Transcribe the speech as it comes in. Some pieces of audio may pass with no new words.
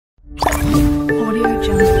Audio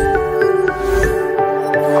Jungle.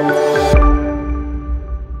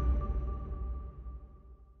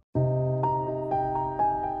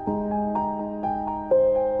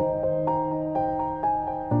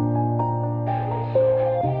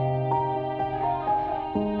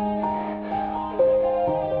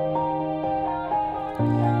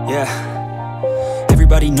 Yeah.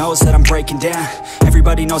 Everybody knows that I'm breaking down.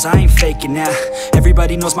 Everybody knows I ain't faking now.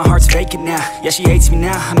 Everybody knows my heart's vacant now. Yeah, she hates me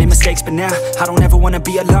now, I made mistakes but now I don't ever wanna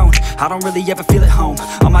be alone. I don't really ever feel at home.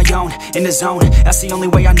 On my own, in the zone, that's the only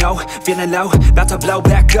way I know. Feeling low, about to blow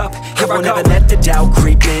back up. Here I won't ever let the doubt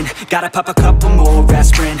creep in. Gotta pop a couple more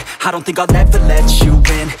aspirin. I don't think I'll ever let you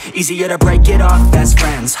in. Easier to break it off best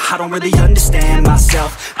friends. I don't really understand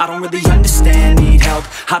myself. I don't really understand, need help.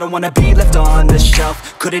 I don't wanna be left on the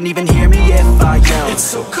shelf. Couldn't even hear me if I yelled. It's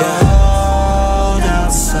so cold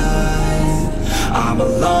outside, I'm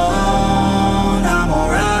alone, I'm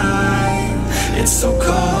alright. It's so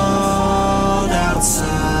cold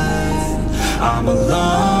outside, I'm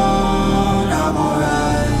alone, I'm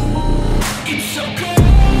alright. It's so cold.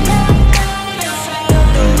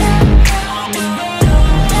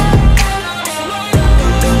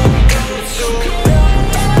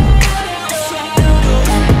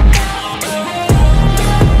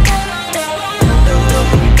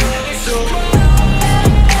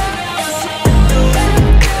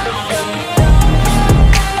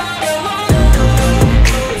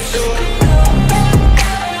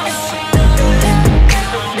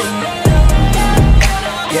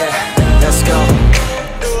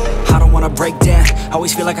 Break down,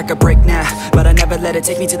 always feel like I could break now, but I never let it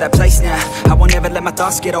take me to that place now. I won't ever let my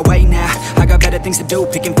thoughts get away now. I got better things to do,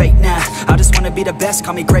 picking fate now. I just wanna be the best,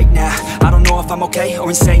 call me great now. I don't know if I'm okay or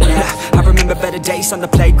insane now. I remember better days on the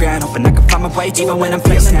playground, hoping I can find my way. Even when I'm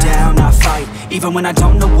feeling down, I fight. Even when I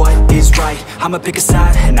don't know what is right, I'ma pick a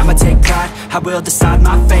side and I'ma take pride. I will decide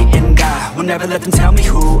my fate and I will never let them tell me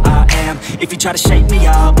who I am. If you try to shape me,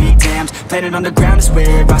 I'll be damned. Planet on the ground is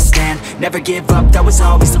where I stand. Never give up, that was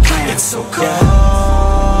always the plan. It's so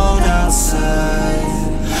cold